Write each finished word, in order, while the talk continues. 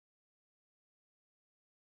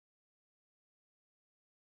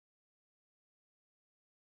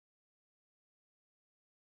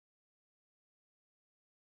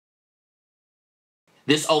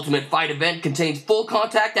This Ultimate Fight event contains full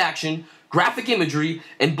contact action, graphic imagery,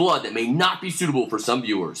 and blood that may not be suitable for some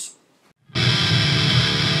viewers.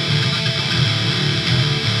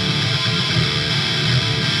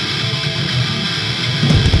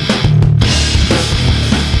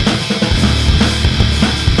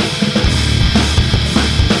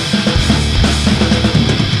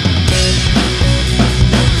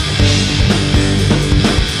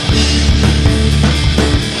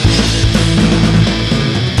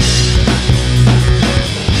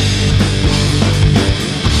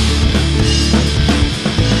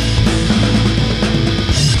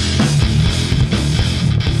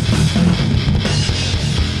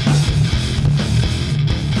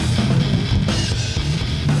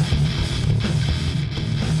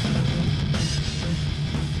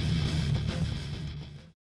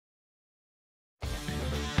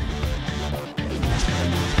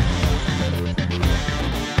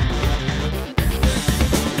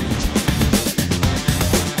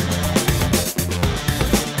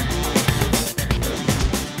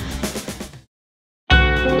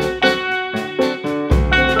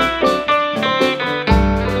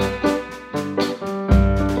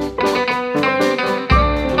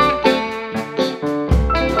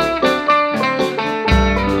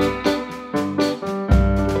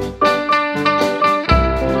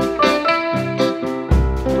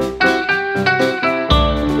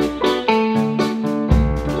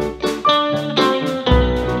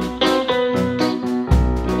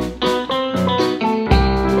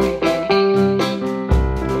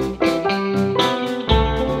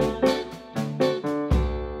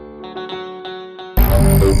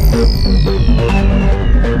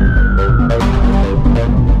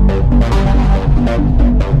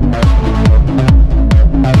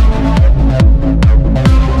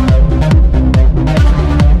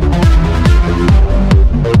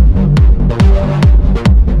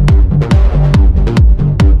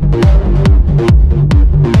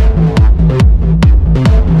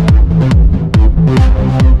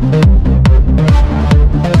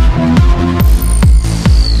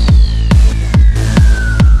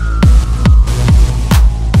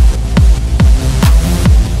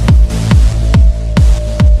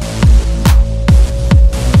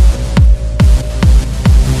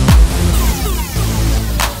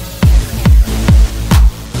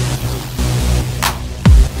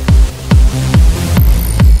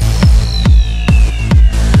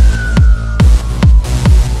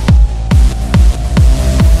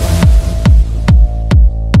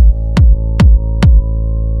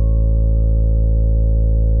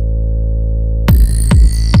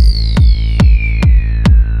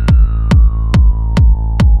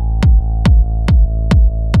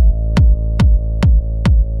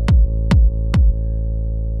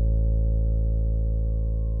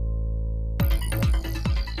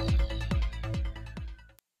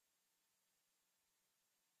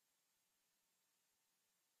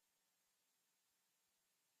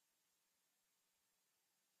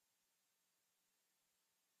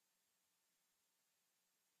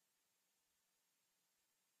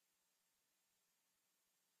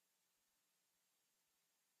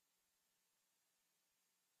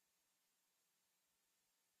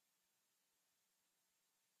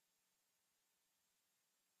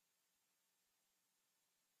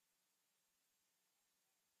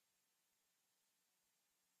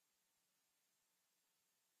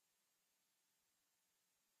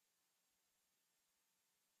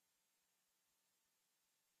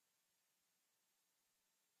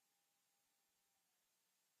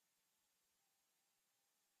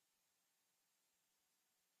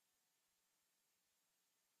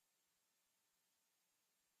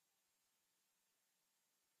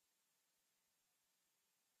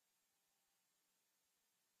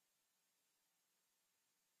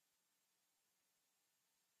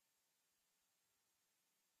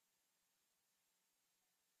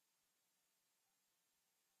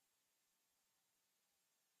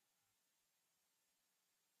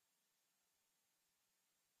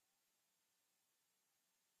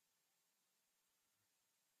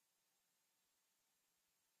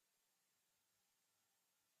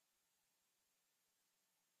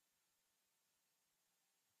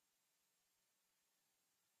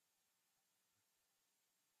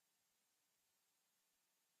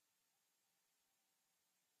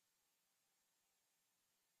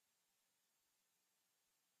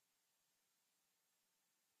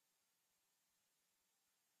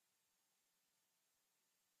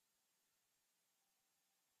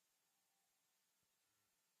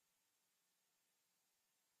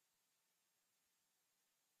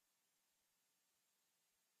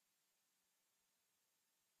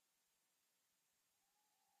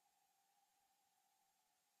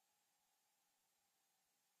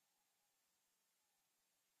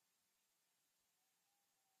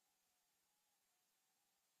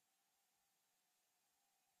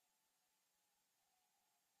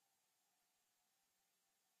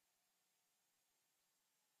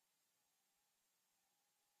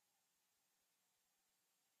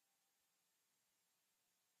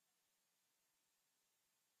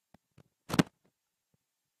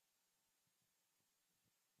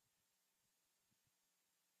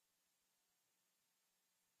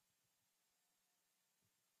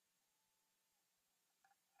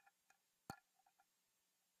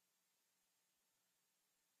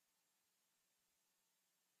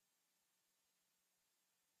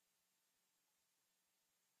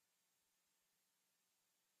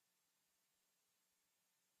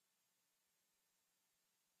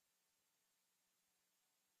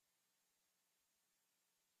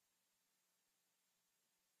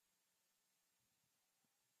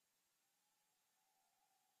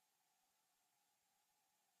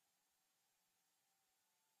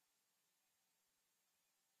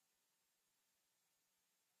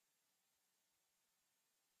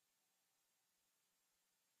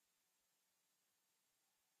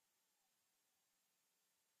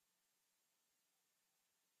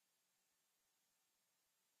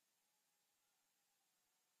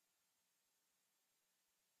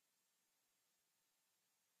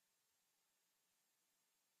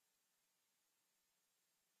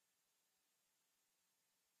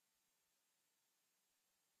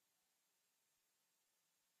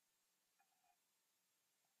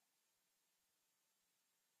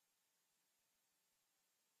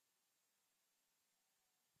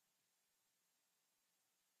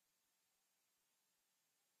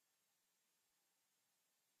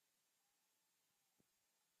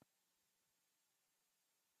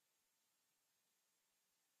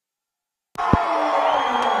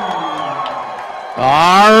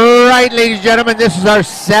 All right, ladies and gentlemen, this is our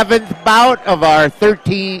 7th bout of our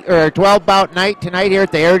 12 bout night tonight here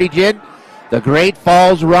at the Heritage Inn, the Great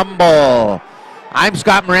Falls Rumble. I'm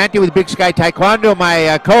Scott Moranti with Big Sky Taekwondo.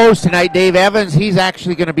 My co-host tonight, Dave Evans, he's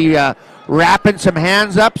actually going to be wrapping some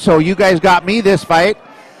hands up, so you guys got me this fight.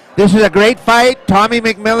 This is a great fight. Tommy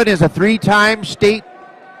McMillen is a 3-time state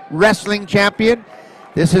wrestling champion.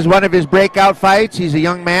 This is one of his breakout fights. He's a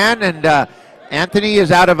young man, and Antony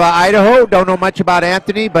is out of Idaho. Don't know much about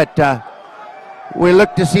Antony, but we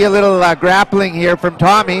look to see a little grappling here from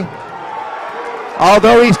Tommy.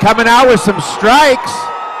 Although he's coming out with some strikes,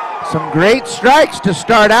 some great strikes to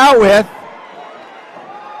start out with.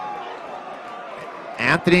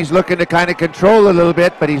 Antony's looking to kind of control a little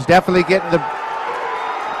bit, but he's definitely getting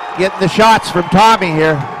the shots from Tommy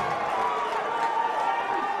here.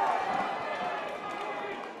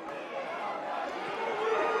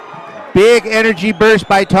 Big energy burst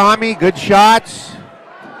by Tommy. Good shots.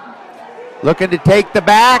 Looking to take the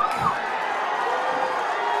back.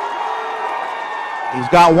 He's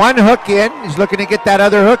got one hook in. He's looking to get that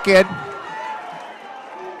other hook in.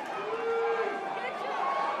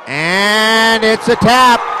 And it's a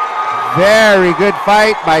tap. Very good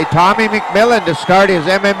fight by Tommy McMillen to start his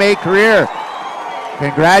MMA career.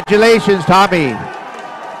 Congratulations, Tommy.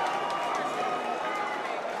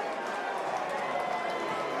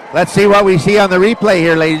 Let's see what we see on the replay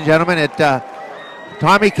here, ladies and gentlemen.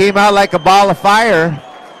 Tommy came out like a ball of fire.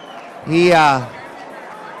 He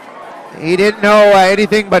didn't know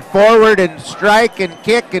anything but forward and strike and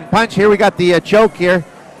kick and punch. Here we got the choke here.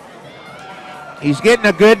 He's getting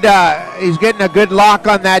a good lock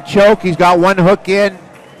on that choke. He's got one hook in,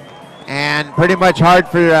 and pretty much hard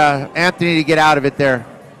for Antony to get out of it there.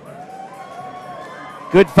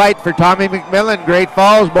 Good fight for Tommy McMillen, Great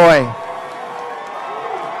Falls boy.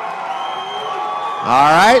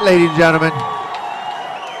 All right, ladies and gentlemen.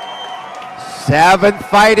 7th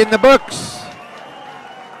fight in the books.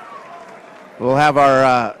 We'll have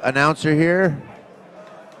our announcer here.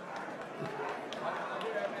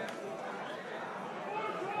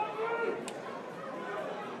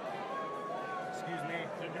 Excuse me.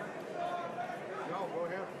 No, go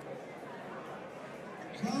ahead.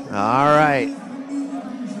 All right.